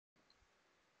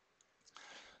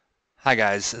Hi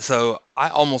guys. So I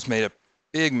almost made a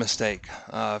big mistake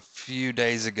a few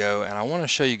days ago, and I want to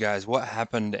show you guys what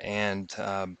happened, and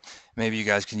maybe you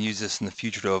guys can use this in the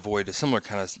future to avoid a similar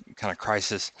kind of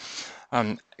crisis.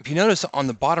 If you notice on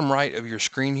the bottom right of your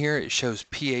screen here, it shows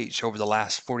pH over the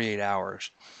last 48 hours.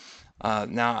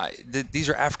 These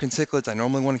are African cichlids. I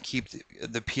normally want to keep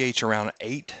the pH around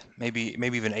 8, maybe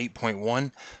even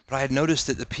 8.1, but I had noticed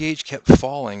that the pH kept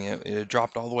falling. It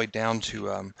dropped all the way down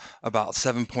to about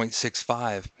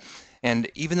 7.65. And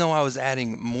even though I was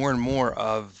adding more and more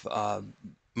of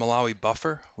Malawi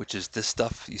buffer, which is this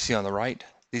stuff you see on the right,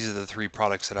 these are the three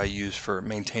products that I use for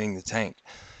maintaining the tank.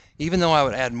 Even though I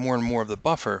would add more and more of the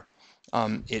buffer,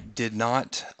 it did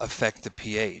not affect the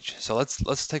pH. So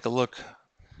let's take a look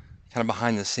kind of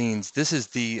behind the scenes. This is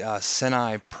the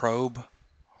Seneye probe.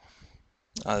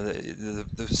 The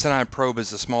Seneye probe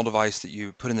is a small device that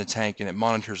you put in the tank, and it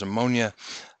monitors ammonia,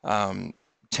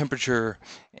 temperature,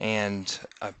 and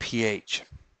pH.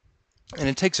 And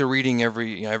it takes a reading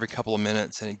every couple of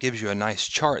minutes, and it gives you a nice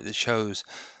chart that shows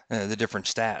the different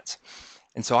stats.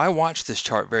 And so I watched this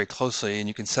chart very closely, and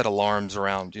you can set alarms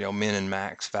around min and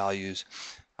max values.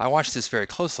 I watched this very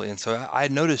closely, and so I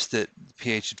noticed that the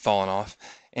pH had fallen off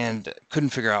and couldn't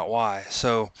figure out why.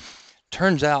 So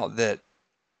turns out that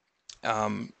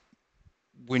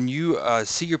when you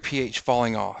see your pH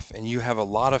falling off and you have a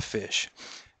lot of fish,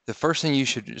 the first thing you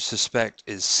should suspect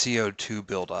is CO2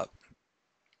 buildup.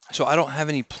 So I don't have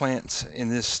any plants in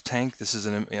this tank. This is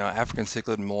an African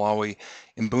cichlid Malawi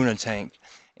Mbuna tank,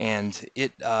 and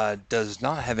it does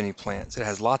not have any plants. It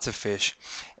has lots of fish,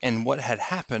 and what had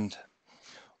happened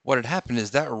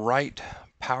is that right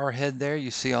power head there you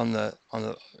see on the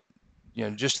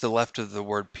just to the left of the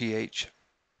word pH.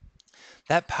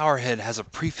 That power head has a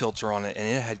pre-filter on it, and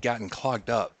it had gotten clogged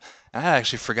up. And I had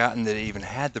actually forgotten that it even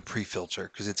had the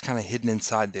pre-filter because it's kind of hidden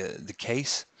inside the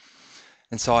case.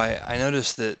 And so I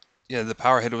noticed that the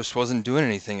power head wasn't doing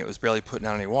anything. It was barely putting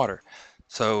out any water.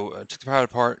 So I took the power head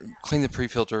apart, cleaned the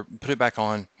pre-filter, put it back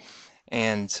on,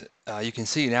 and you can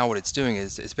see now what it's doing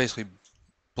is it's basically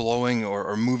blowing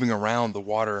or moving around the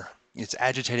water. It's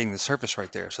agitating the surface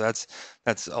right there. So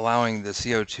that's allowing the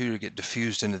CO2 to get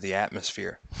diffused into the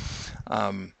atmosphere.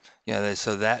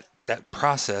 So that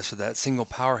process of that single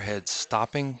power head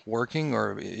stopping working,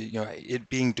 or it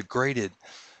being degraded,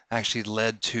 actually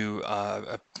led to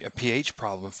a pH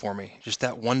problem for me. Just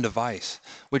that one device,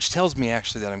 which tells me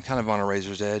actually that I'm kind of on a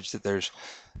razor's edge. That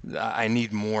I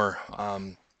need more.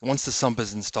 Once the sump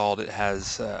is installed, it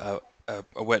has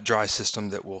a wet dry system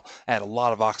that will add a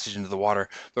lot of oxygen to the water.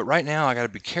 But right now I got to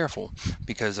be careful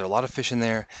because there are a lot of fish in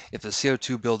there. If the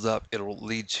CO2 builds up, it will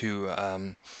lead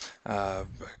to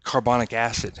carbonic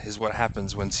acid is what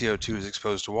happens when CO2 is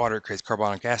exposed to water. It creates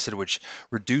carbonic acid, which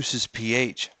reduces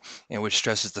pH and which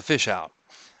stresses the fish out.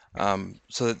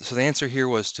 So the answer here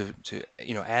was to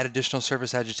add additional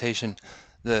surface agitation.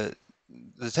 The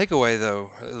takeaway,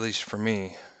 though, at least for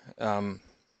me,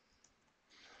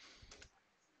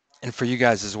 and for you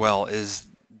guys as well, is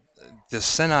the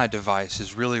Seneye device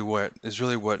is really what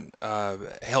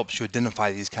helps you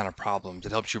identify these kind of problems.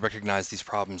 It helps you recognize these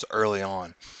problems early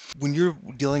on. When you're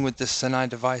dealing with this Seneye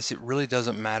device, it really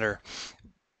doesn't matter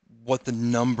what the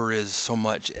number is so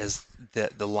much as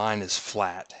that the line is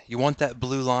flat. You want that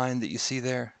blue line that you see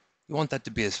there, you want that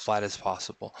to be as flat as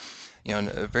possible.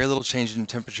 Very little change in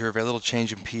temperature, very little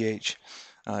change in pH.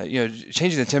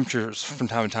 Changing the temperatures from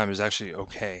time to time is actually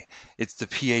okay. It's the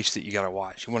pH that you got to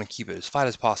watch. You want to keep it as flat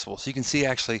as possible. So you can see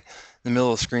actually in the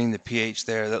middle of the screen the pH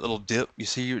there, that little dip you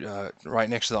see right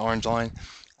next to the orange line.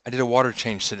 I did a water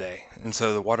change today, and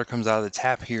so the water comes out of the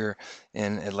tap here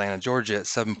in Atlanta, Georgia at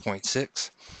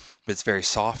 7.6, but it's very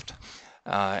soft.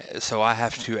 So I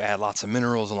have to add lots of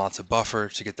minerals and lots of buffer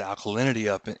to get the alkalinity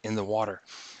up in the water.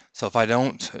 So if I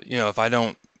don't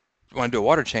want to do a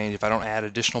water change, if I don't add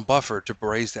additional buffer to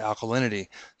raise the alkalinity,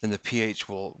 then the pH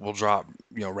will drop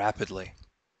rapidly.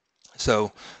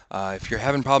 So if you're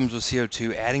having problems with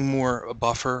CO2, adding more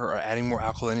buffer or adding more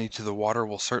alkalinity to the water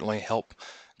will certainly help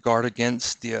guard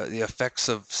against the effects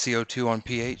of CO2 on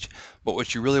pH. But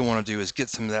what you really want to do is get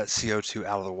some of that CO2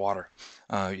 out of the water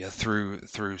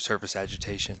through surface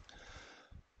agitation,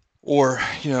 or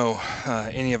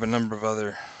any of a number of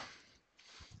other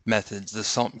methods. The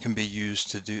sump can be used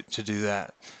to do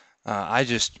that. I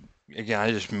just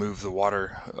move the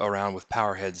water around with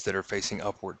power heads that are facing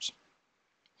upwards.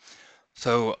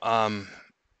 So I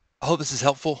hope this is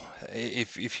helpful.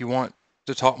 If you want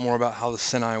to talk more about how the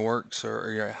Seneye works,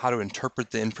 or how to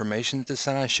interpret the information that the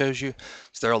Seneye shows you,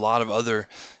 so there are a lot of other.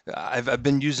 I've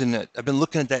been using it. I've been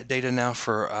looking at that data now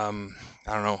for I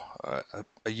don't know,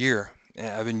 a year, and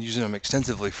I've been using them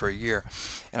extensively for a year,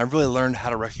 and I've really learned how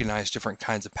to recognize different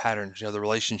kinds of patterns. You know, the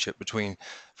relationship between,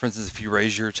 for instance, if you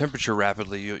raise your temperature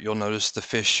rapidly, you'll notice the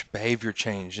fish behavior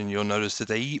change, and you'll notice that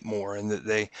they eat more and that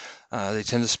they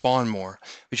tend to spawn more.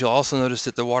 But you'll also notice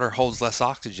that the water holds less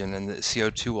oxygen and that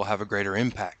CO2 will have a greater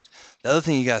impact. The other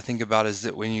thing you got to think about is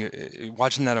that when you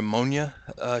watching that ammonia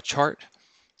chart,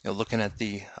 you know, looking at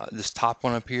the this top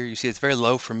one up here, you see it's very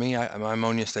low for me. My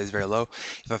ammonia stays very low.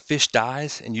 If a fish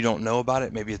dies and you don't know about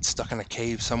it, maybe it's stuck in a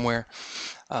cave somewhere,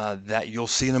 that you'll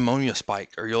see an ammonia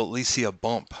spike, or you'll at least see a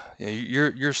bump. You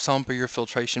know, your sump or your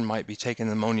filtration might be taking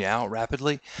the ammonia out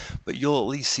rapidly, but you'll at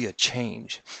least see a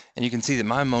change. And you can see that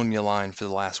my ammonia line for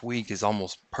the last week is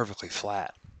almost perfectly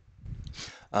flat.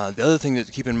 The other thing to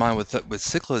keep in mind with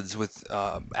cichlids, with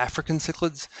African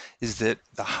cichlids, is that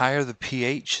the higher the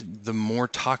pH, the more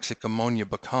toxic ammonia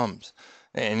becomes,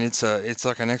 and it's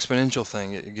like an exponential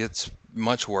thing. It gets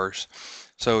much worse.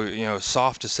 So, you know,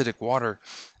 soft acidic water,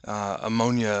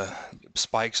 ammonia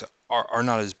spikes are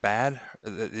not as bad.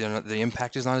 The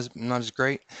impact is not as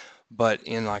great. But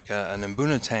in like an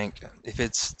Mbuna tank, if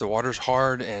the water's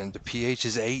hard and the pH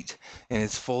is 8 and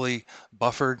it's fully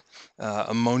buffered,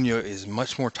 ammonia is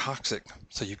much more toxic.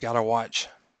 So you've got to watch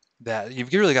that.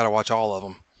 You've really got to watch all of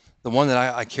them. The one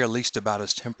that I care least about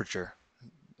is temperature.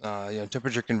 You know,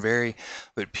 temperature can vary,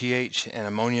 but pH and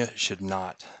ammonia should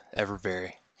not ever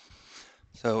vary.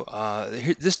 So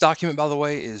this document, by the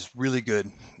way, is really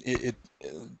good.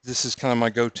 This is kind of my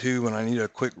go-to when I need a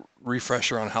quick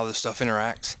refresher on how this stuff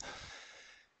interacts.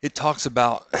 It talks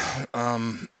about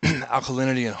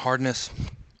alkalinity and hardness,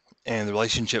 and the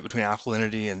relationship between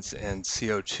alkalinity and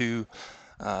CO2,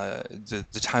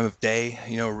 the time of day,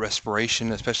 you know,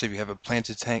 respiration, especially if you have a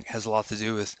planted tank, has a lot to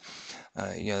do with,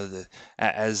 you know,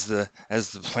 as the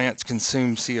plants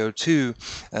consume CO2,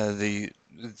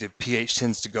 the pH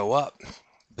tends to go up,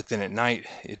 but then at night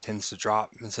it tends to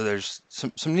drop. And so there's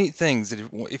some neat things that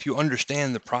if you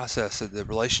understand the process of the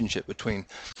relationship between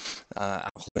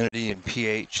alkalinity and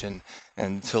pH and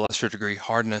to a lesser degree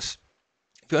hardness,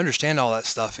 if you understand all that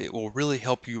stuff, it will really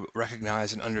help you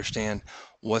recognize and understand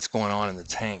what's going on in the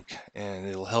tank, and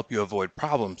it'll help you avoid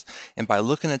problems. And by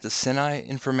looking at the Seneye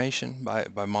information,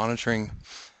 by monitoring,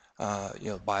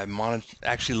 you know,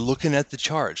 actually looking at the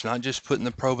charts, not just putting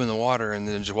the probe in the water and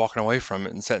then just walking away from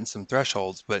it and setting some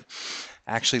thresholds, but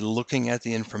actually looking at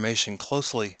the information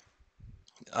closely,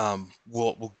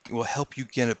 will help you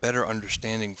get a better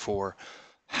understanding for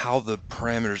how the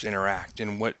parameters interact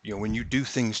and what, you know, when you do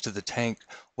things to the tank,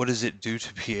 what does it do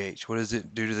to pH? What does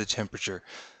it do to the temperature?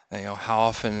 You know, how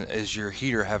often is your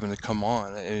heater having to come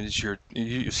on?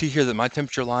 You see here that my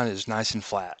temperature line is nice and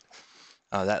flat.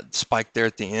 That spike there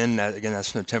at the end,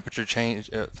 that's from the temperature change,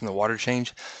 from the water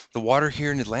change. The water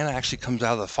here in Atlanta actually comes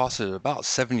out of the faucet at about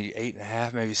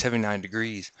 78.5, maybe 79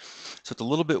 degrees. So it's a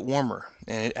little bit warmer,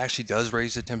 and it actually does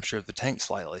raise the temperature of the tank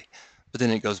slightly, but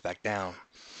then it goes back down.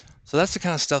 So that's the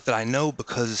kind of stuff that I know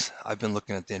because I've been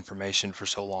looking at the information for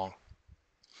so long.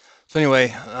 So anyway,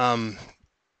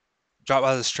 drop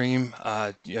by the stream,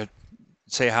 you know,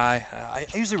 say hi. I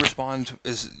usually respond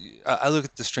I look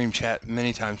at the stream chat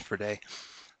many times per day.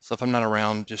 So if I'm not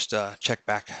around, just check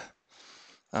back.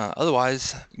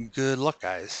 Otherwise, good luck,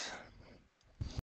 guys.